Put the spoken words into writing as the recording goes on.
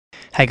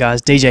Hey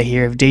guys, DJ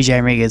here of DJ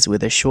and Riggaz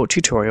with a short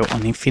tutorial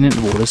on infinite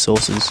water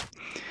sources.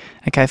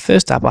 Okay,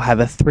 first up I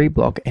have a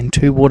 3-block and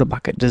 2 water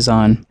bucket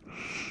design.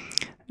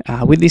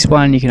 With this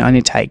one you can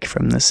only take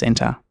from the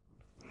center.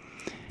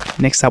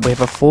 Next up we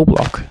have a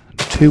 4-block,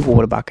 2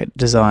 water bucket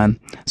design.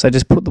 So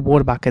just put the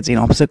water buckets in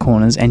opposite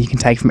corners and you can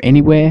take from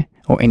anywhere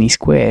or any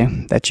square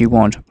that you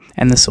want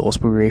and the source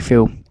will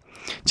refill.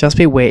 Just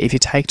be aware if you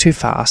take too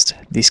fast,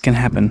 this can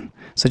happen.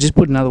 So just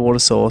put another water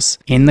source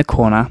in the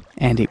corner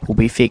and it will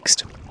be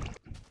fixed.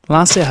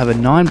 Lastly, I have a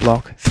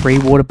 9-block, 3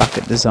 water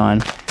bucket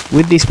design.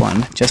 With this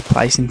one, just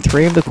place in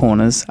 3 of the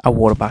corners a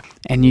water bucket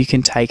and you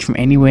can take from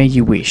anywhere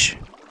you wish.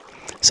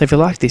 So if you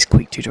like this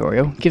quick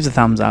tutorial, give us a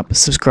thumbs up,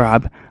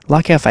 subscribe,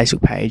 like our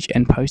Facebook page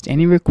and post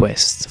any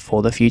requests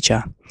for the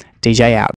future. DJ out.